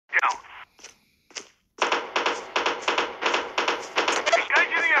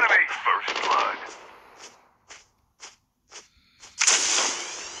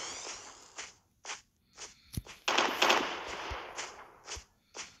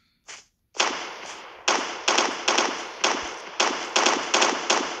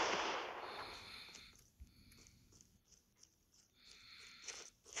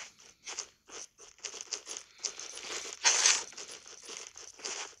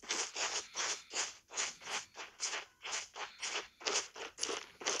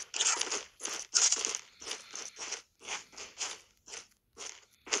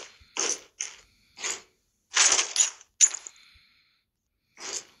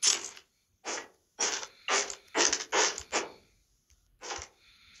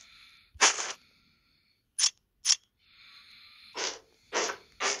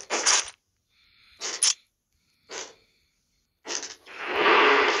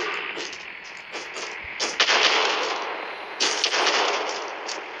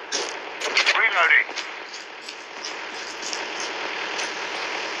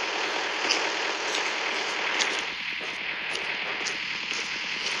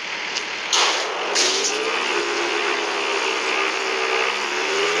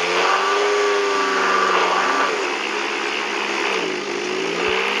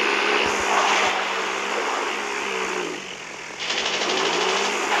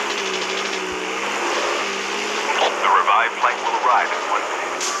arrive in 1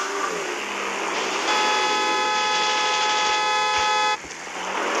 minute.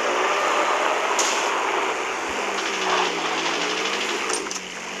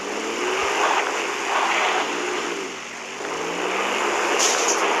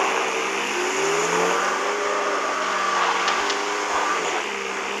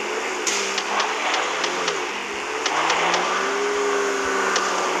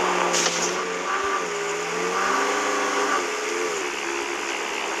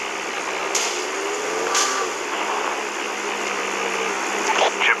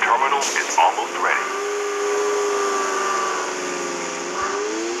 Terminal is almost ready.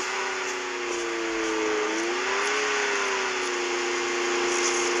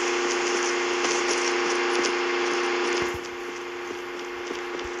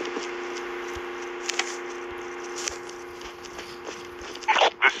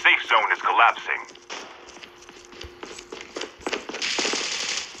 The safe zone is collapsing.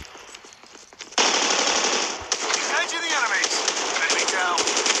 Engaging the enemies! Enemy down!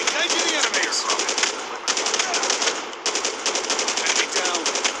 Engaging the enemies! Enemy down!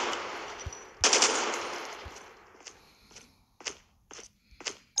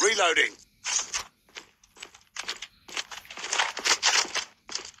 Reloading!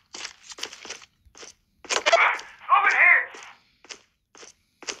 Over here!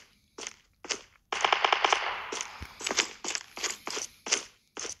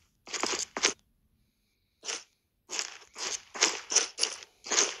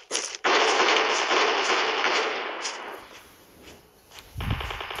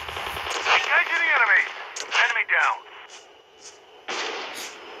 Engaging the enemy! Enemy down!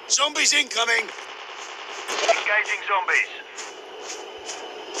 Zombies incoming! Engaging zombies!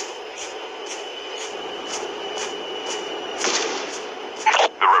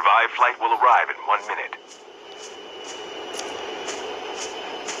 The revived flight will arrive in 1 minute.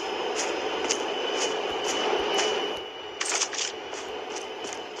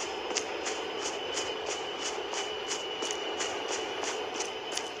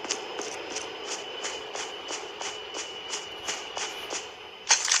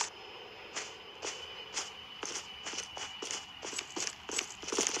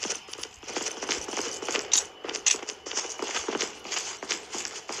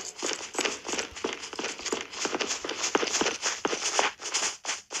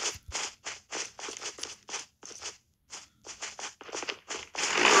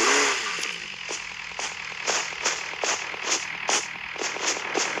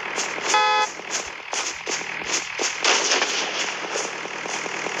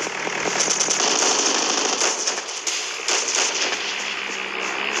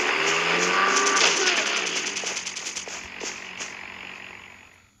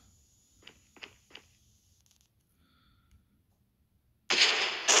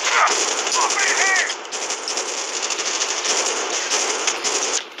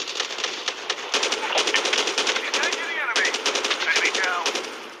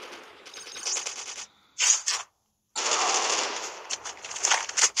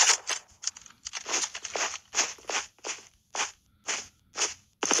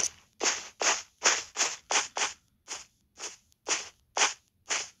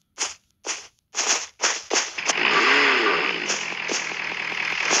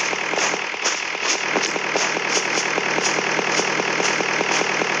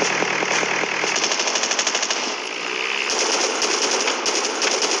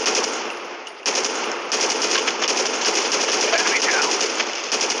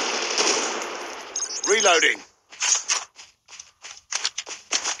 Reloading.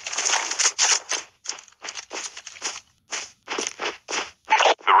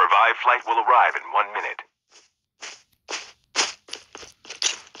 The revived flight will arrive in 1 minute.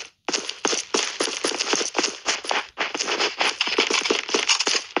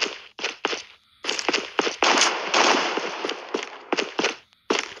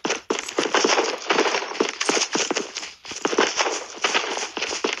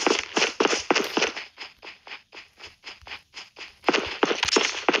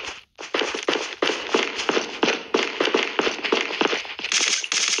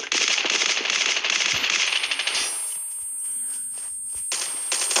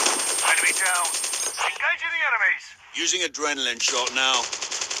 Down. Engaging the enemies. Using adrenaline shot now.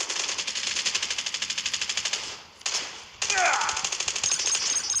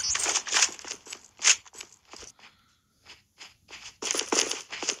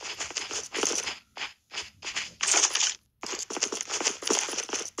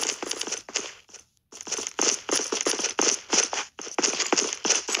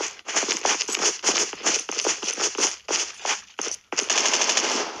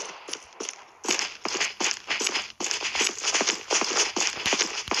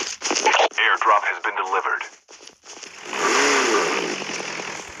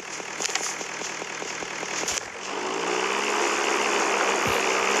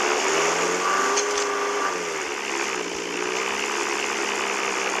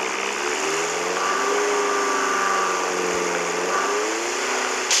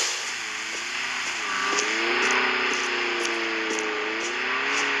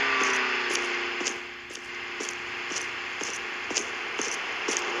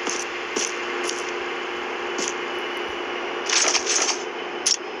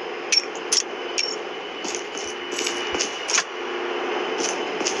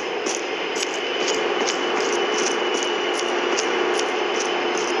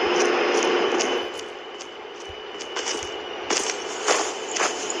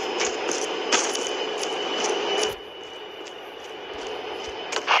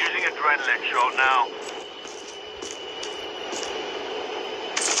 out now.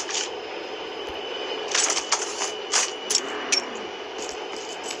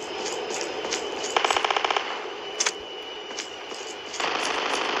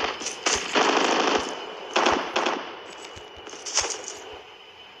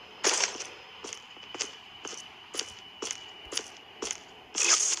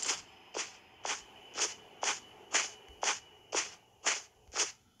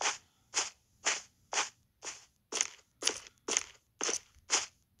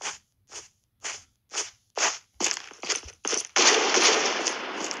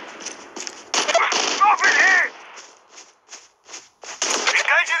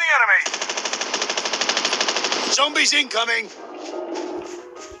 Zombies incoming! Engaging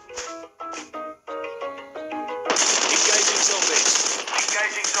zombies.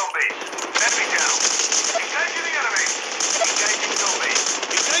 Engaging zombies. Enemy down. Engaging the enemy. Engaging zombies.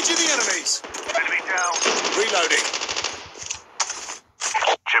 Engaging the enemies. Enemy down. Reloading.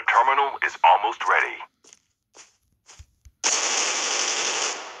 Chip terminal is almost ready.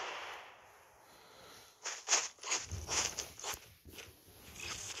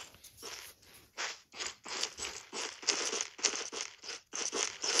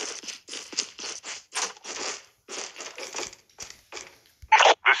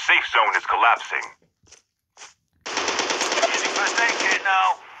 The safe zone is collapsing. Using first aid kit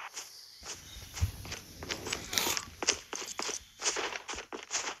now.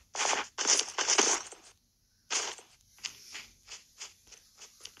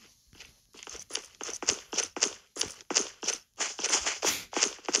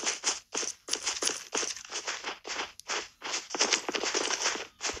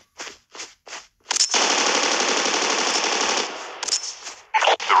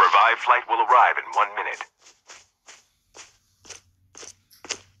 The revived flight will arrive in 1 minute.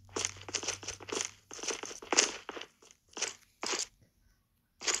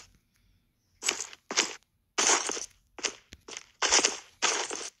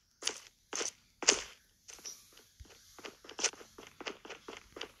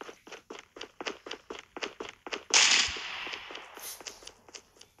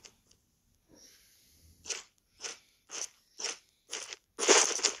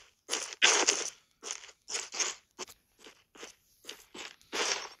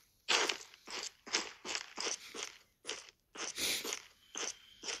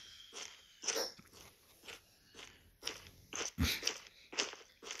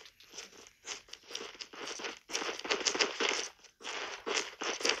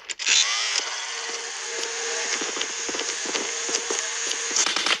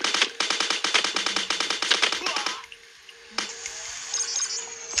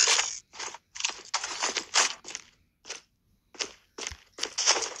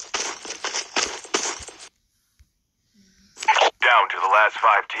 Down to the last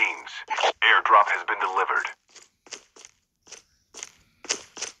 5 teams. Airdrop has been delivered.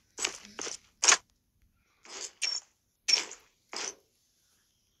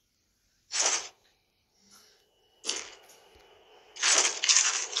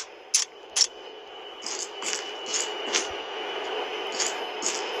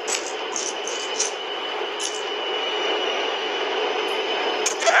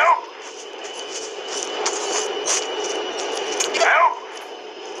 Help! Help!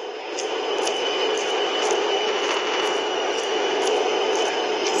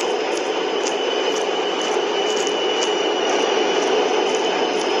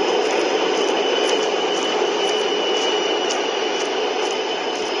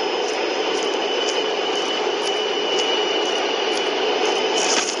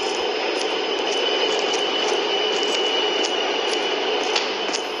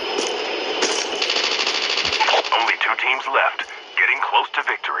 Only 2 teams left, getting close to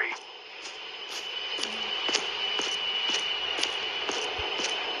victory.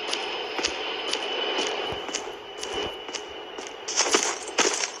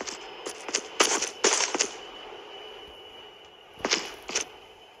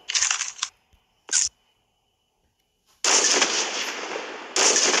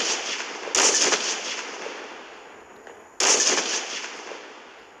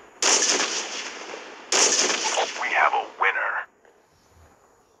 We have a winner.